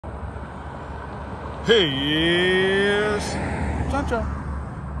Hey, yes,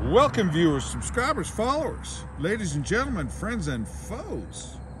 John. Welcome, viewers, subscribers, followers, ladies and gentlemen, friends and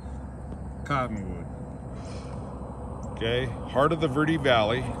foes. Cottonwood. Okay, heart of the Verde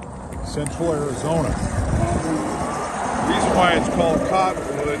Valley, Central Arizona. The reason why it's called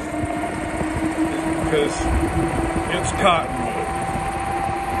Cottonwood is because it's cottonwood.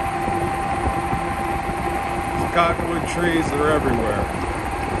 It's cottonwood trees that are everywhere.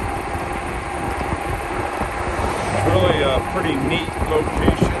 Really a pretty neat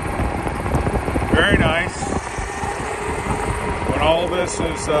location. Very nice. When all this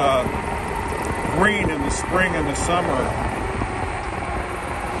is green in the spring and the summer,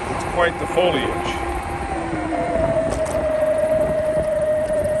 it's quite the foliage.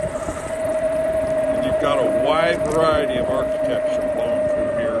 And you've got a wide variety of architecture flowing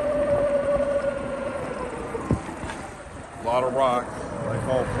through here. A lot of rock, like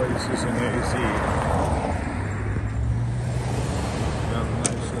all places in AZ.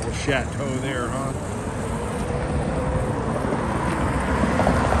 Chateau there, huh?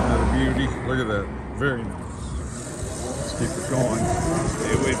 Another beauty. Look at that. Very nice. Let's keep it going.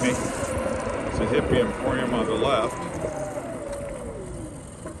 Stay with me. It's a hippie emporium on the left.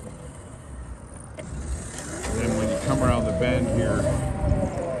 And then when you come around the bend here,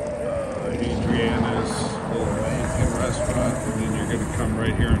 Adriana's little Mexican restaurant, and then you're going to come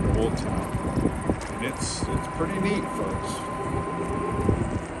right here into Old Town. And it's pretty neat, folks.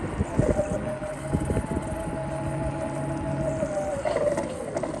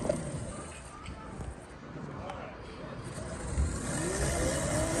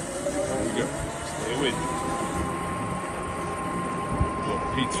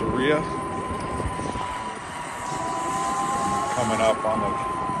 Pizzeria coming up on the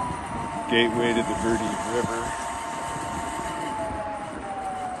gateway to the Verde River.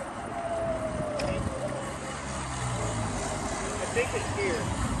 I think it's here.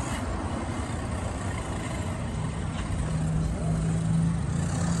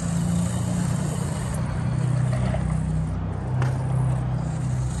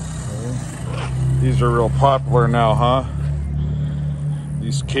 These are real popular now, huh?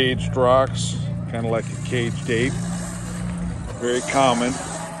 These caged rocks, kind of like a caged ape. Very common.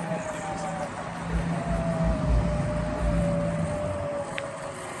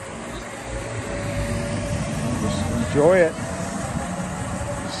 Just enjoy it.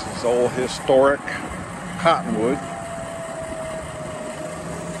 This is old historic Cottonwood.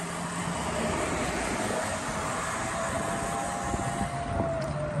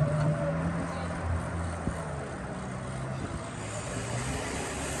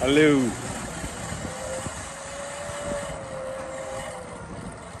 Hello.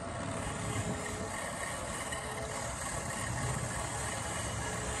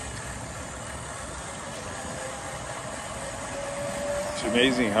 It's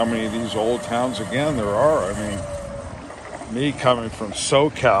amazing how many of these old towns again there are. I mean, me coming from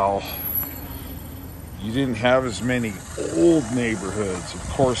SoCal, you didn't have as many old neighborhoods. Of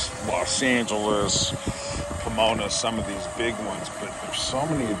course, Los Angeles, Pomona, some of these big ones, but there's so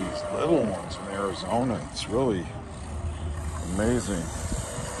many of these little ones in Arizona. It's really amazing.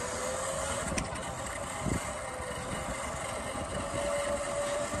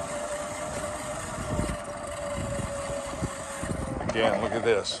 Again, look at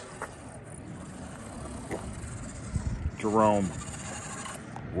this. Jerome,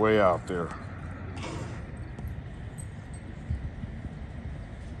 way out there.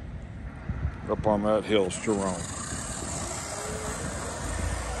 Up on that hill's Jerome.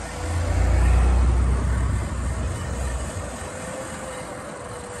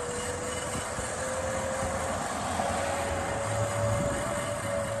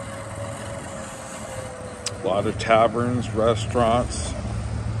 A lot of taverns, restaurants.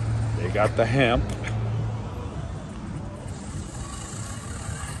 They got the hemp.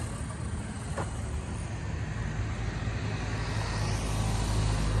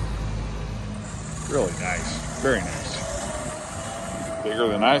 Really nice, very nice. Bigger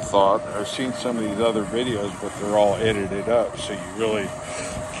than I thought. I've seen some of these other videos, but they're all edited up, so you really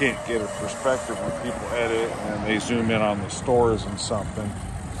can't get a perspective when people edit and they zoom in on the stores and something.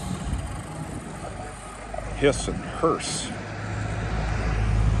 Hiss and hearse.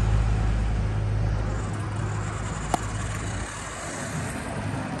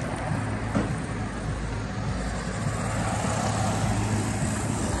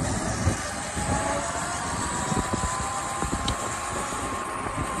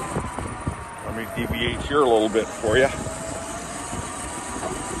 Let me deviate here a little bit for you.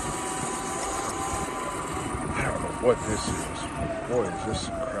 I don't know what this is. Boy, is this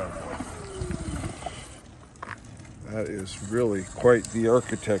incredible. That is really quite the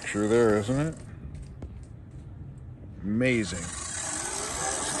architecture there, isn't it? Amazing.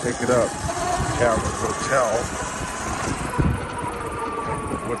 Let's take it up. Cottonwood Hotel.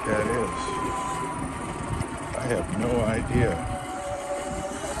 What that is, I have no idea.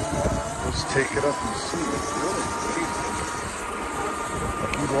 Let's take it up and see. It's really amazing.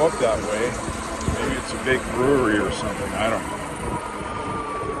 If you go up that way, maybe it's a big brewery or something. I don't know.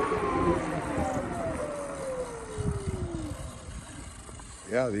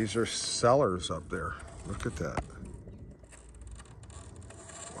 Yeah, these are cellars up there. Look at that.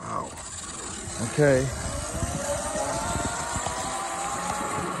 Wow. Okay.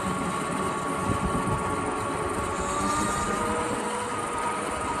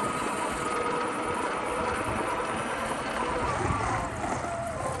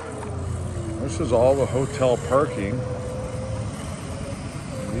 This is all the hotel parking.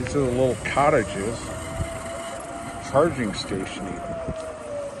 And these are the little cottages. Charging station even.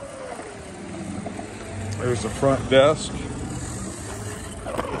 There's the front desk.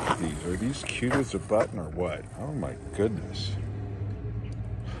 Are these cute as a button or what? Oh my goodness.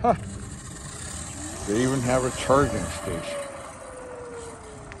 Huh. They even have a charging station.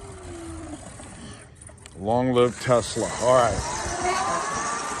 Long live Tesla. All right.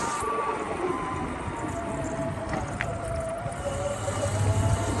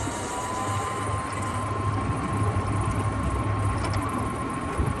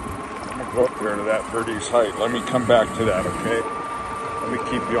 Go up there to that Birdie's Height. Let me come back to that, okay? Let me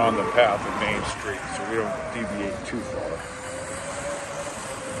keep you on the path of Main Street so we don't deviate too far.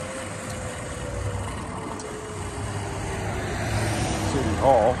 City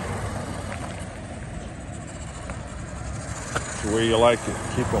Hall. It's the way you like it.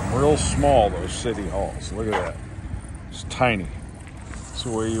 Keep them real small, those city halls. Look at that. It's tiny. It's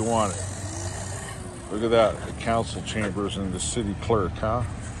the way you want it. Look at that. The council chambers and the city clerk, huh?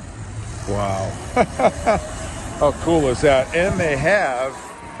 Wow. How cool is that? And they have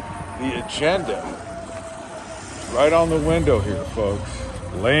the agenda right on the window here, folks.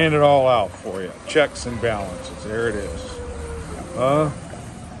 Laying it all out for you. Checks and balances. There it is.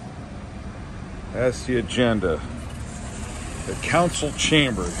 That's the agenda. The council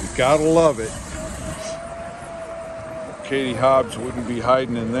chambers. You gotta love it. Katie Hobbs wouldn't be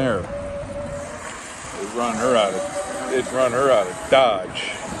hiding in there. They'd run her out of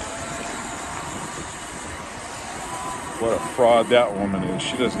Dodge. What a fraud that woman is.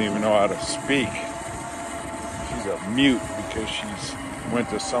 She doesn't even know how to speak. She's a mute because she's went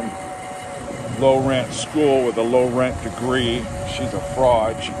to some low-rent school with a low-rent degree. She's a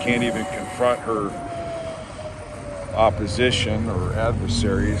fraud. She can't even confront her opposition or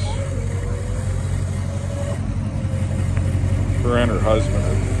adversaries. Her and her husband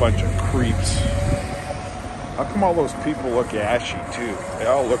are a bunch of creeps. How come all those people look ashy, too? They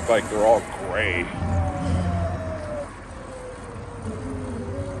all look like they're all gray.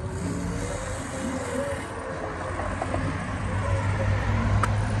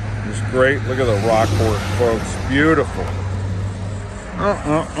 Great. Look at the rock horse, folks. Beautiful.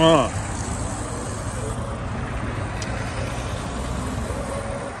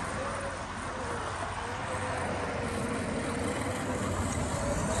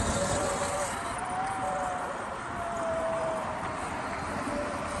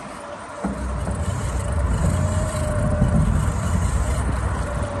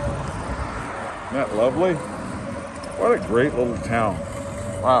 Isn't that lovely? What a great little town.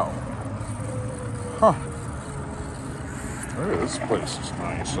 Wow. Huh. Hey, this place is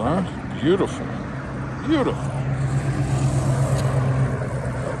nice, huh? Beautiful. Beautiful.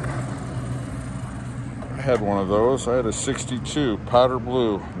 I had one of those. I had a 62 powder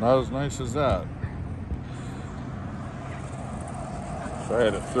blue. Not as nice as that. So I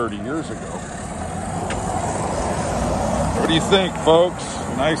had it 30 years ago. What do you think, folks?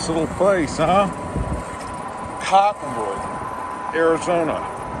 Nice little place, huh? Cottonwood,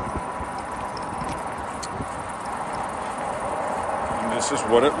 Arizona. This is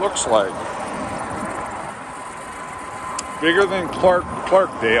what it looks like. Bigger than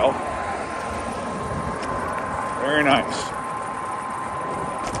Clarkdale. Very nice.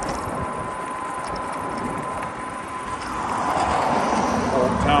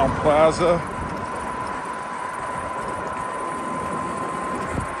 Old Town Plaza.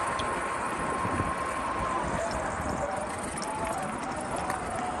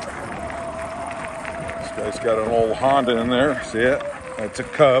 This guy's got an old Honda in there. See it? That's a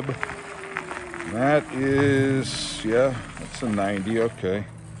Cub. That is, yeah, that's a 90, okay.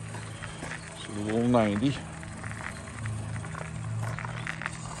 It's a little 90.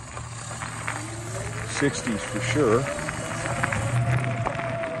 60s for sure.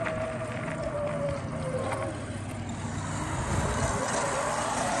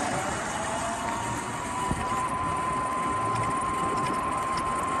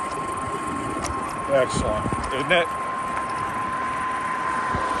 Excellent, isn't it?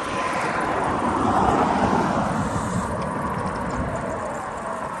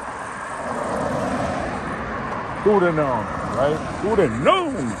 Who'd have known, right? Who'd have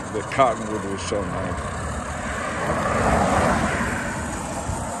known that Cottonwood was so nice?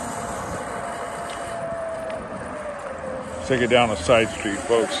 Take it down a side street,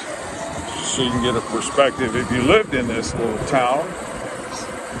 folks, so you can get a perspective. If you lived in this little town,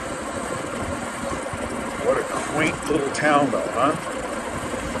 what a quaint little town though, huh?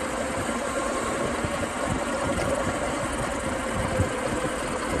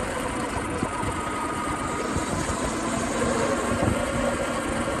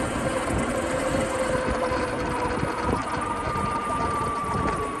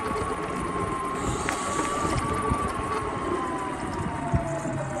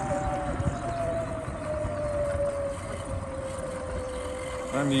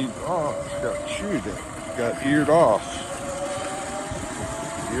 I need, oh, it's got chewed, got eared off.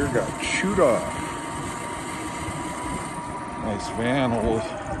 Ear got chewed off. Nice van, old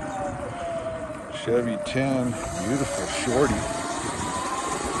Chevy 10, beautiful shorty.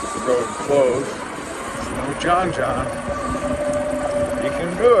 Road closed. No John. He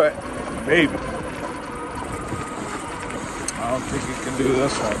can do it, baby. I don't think he can do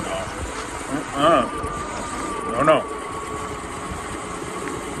this one though. No.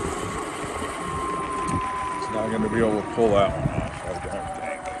 Not going to be able to pull that one off, I don't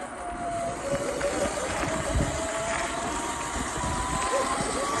think.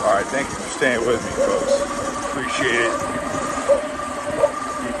 Alright, thank you for staying with me, folks. Appreciate it.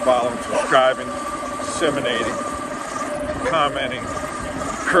 Keep following, subscribing, disseminating, commenting,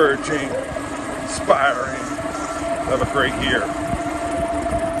 encouraging, inspiring. Have a great year.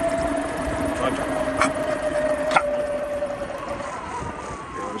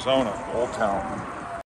 Arizona, Old Town.